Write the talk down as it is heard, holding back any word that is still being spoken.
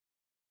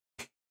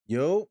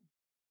Yo,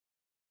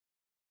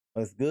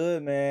 what's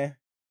good, man?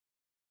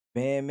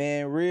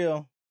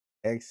 Bandmanrill,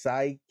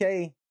 Sha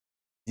Ek,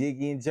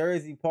 Jiggy In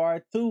Jersey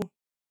Pt2.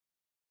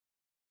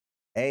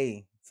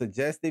 Hey,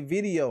 suggested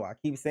video. I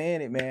keep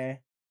saying it, man.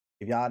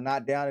 If y'all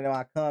not down in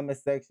my comment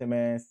section,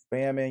 man,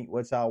 spamming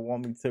what y'all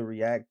want me to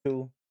react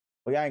to.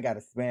 Well, y'all ain't got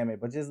to spam it,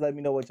 but just let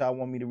me know what y'all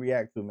want me to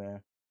react to, man.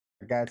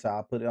 I got y'all.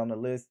 I'll put it on the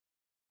list.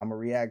 I'm going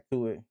to react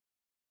to it.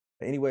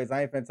 But anyways,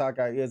 I ain't finna talk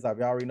our ears off.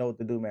 Y'all already know what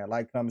to do, man.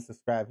 Like, comment,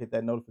 subscribe, hit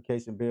that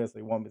notification bell so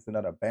you won't miss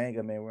another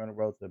banger, man. We're on the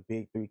road to the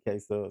big 3K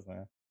subs,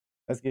 man.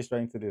 Let's get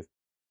straight into this.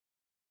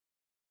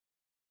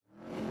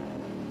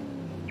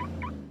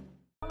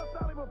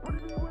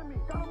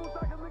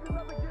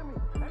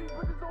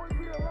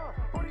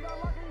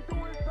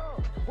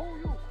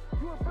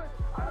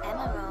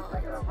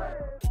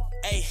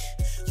 Hey,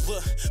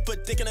 look,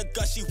 put dick in her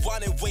gut, she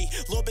wanted weight.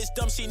 Little bitch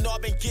dumb, she know I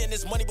been getting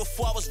this money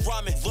before I was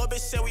rhyming. Little bitch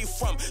say where you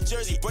from,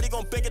 Jersey, Brody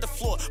gon' beg at the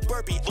floor,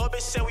 burpee. Little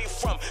bitch say where you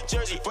from,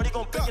 Jersey, Brody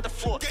gon' beg at the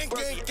floor,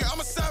 burpee. I'm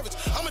a savage,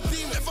 I'm a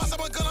demon. If I saw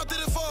my gun, I did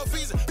it for a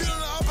reason. Be on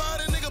the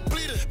outside, a nigga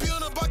bleeding. Be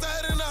on the box, I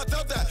had it and I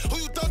dumped that.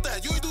 Who you dumped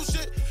that? You ain't do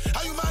shit.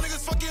 How you my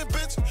niggas fucking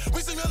bitch?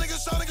 We see your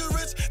niggas trying to get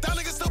rich. That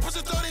nigga still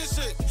pushing 30 and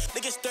shit.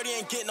 Niggas 30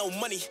 ain't getting no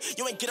money.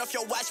 You ain't get off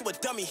your watch, you a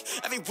dummy.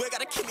 Everywhere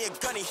gotta keep me a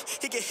gunny.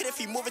 He get hit if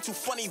he moving too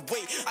funny.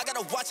 Wait, I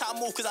gotta watch how I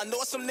move, cause I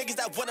know some niggas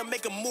that wanna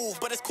make a move.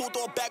 But it's cool,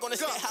 throw a bag on the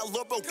stand. How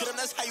little bro get him,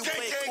 that's how you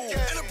play it cool.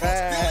 In the Bronx,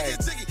 we only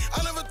get jiggy.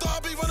 I never thought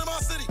I'd be running my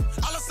city.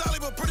 I love Sally,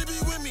 but pretty be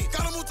with me.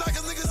 Gotta move tight,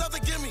 cause niggas out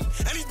to get me.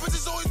 And these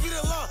bitches always be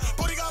the line.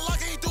 But he got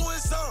locked, ain't doing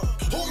some.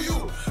 Who you?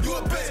 You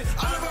a bitch.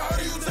 I never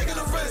heard of you taking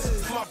a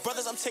risk. For my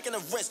brothers, I'm taking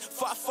a risk.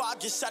 5-5,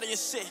 get shot of your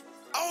shit.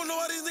 I don't know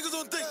why these niggas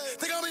don't think.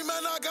 They got me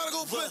mad now, I gotta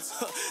go blitz.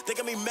 They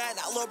got me mad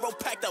now, little bro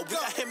packed up. We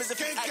got him as if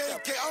he act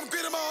up. I'm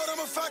great in my heart, I'm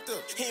a factor.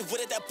 He ain't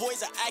with it, that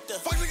boy's an actor.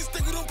 Fuck niggas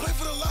think we don't play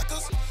for the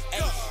lockers. Hey,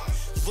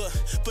 look,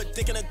 put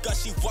dick in her gut,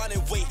 she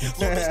wanted weight.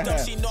 Little bitch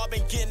dumb, she know I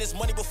been getting this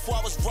money before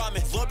I was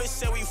rhyming. Little bitch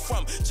say where you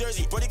from,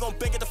 Jersey, Brody gon'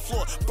 beg at the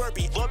floor,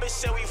 burpee. Little bitch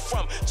say where you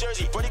from,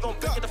 Jersey, Brody gon'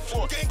 beg at the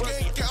floor,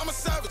 burpee. I'm a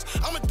savage,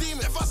 I'm a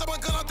demon. If I saw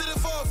my gun, I did it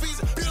for a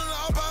reason. Be on the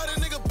outside,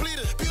 a nigga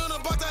bleeding. Be on the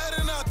box, I had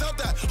it and I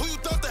dumped that. Who you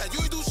dumped that?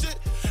 You ain't do shit.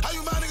 How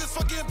you my niggas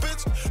fucking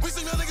bitch? We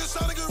see your niggas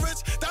trying to get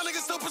rich. That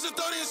nigga still pushing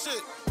 30 and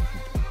shit.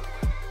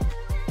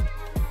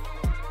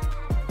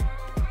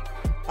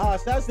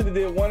 Sha should have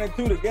did 1 and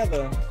 2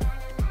 together.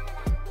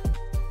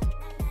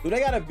 Do they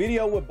got a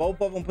video with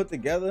both of them put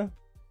together?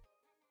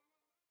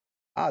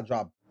 I'll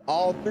drop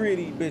all 3 of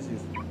these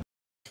bitches.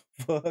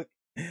 Fuck.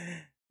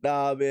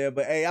 Nah, man.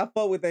 But hey, I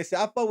fuck with that shit.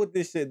 I fuck with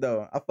this shit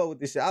though. I fuck with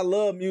this shit. I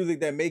love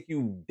music that make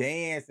you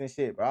dance and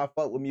shit, bro. I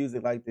fuck with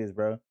music like this,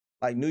 bro.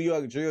 Like New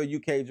York drill,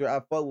 UK drill.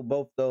 I fuck with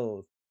both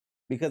those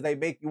because they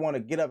make you want to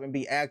get up and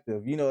be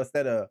active. You know,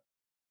 instead of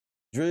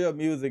drill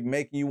music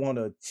making you want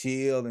to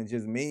chill and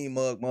just mean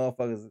mug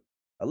motherfuckers.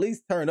 At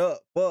least turn up.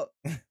 Fuck.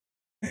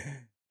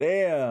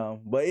 Damn.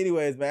 But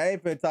anyways, man, I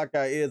ain't finna talk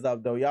our ears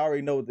off though. Y'all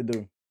already know what to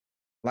do.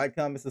 Like,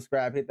 comment,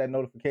 subscribe, hit that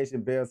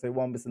notification bell so you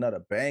won't miss another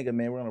banger,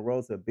 man. We're on the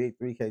road to a big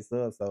 3K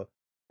sub. So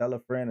tell a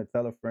friend and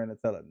tell a friend and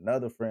tell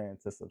another friend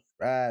to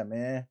subscribe,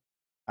 man.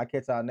 I'll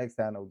catch y'all next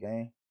time, though,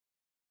 gang.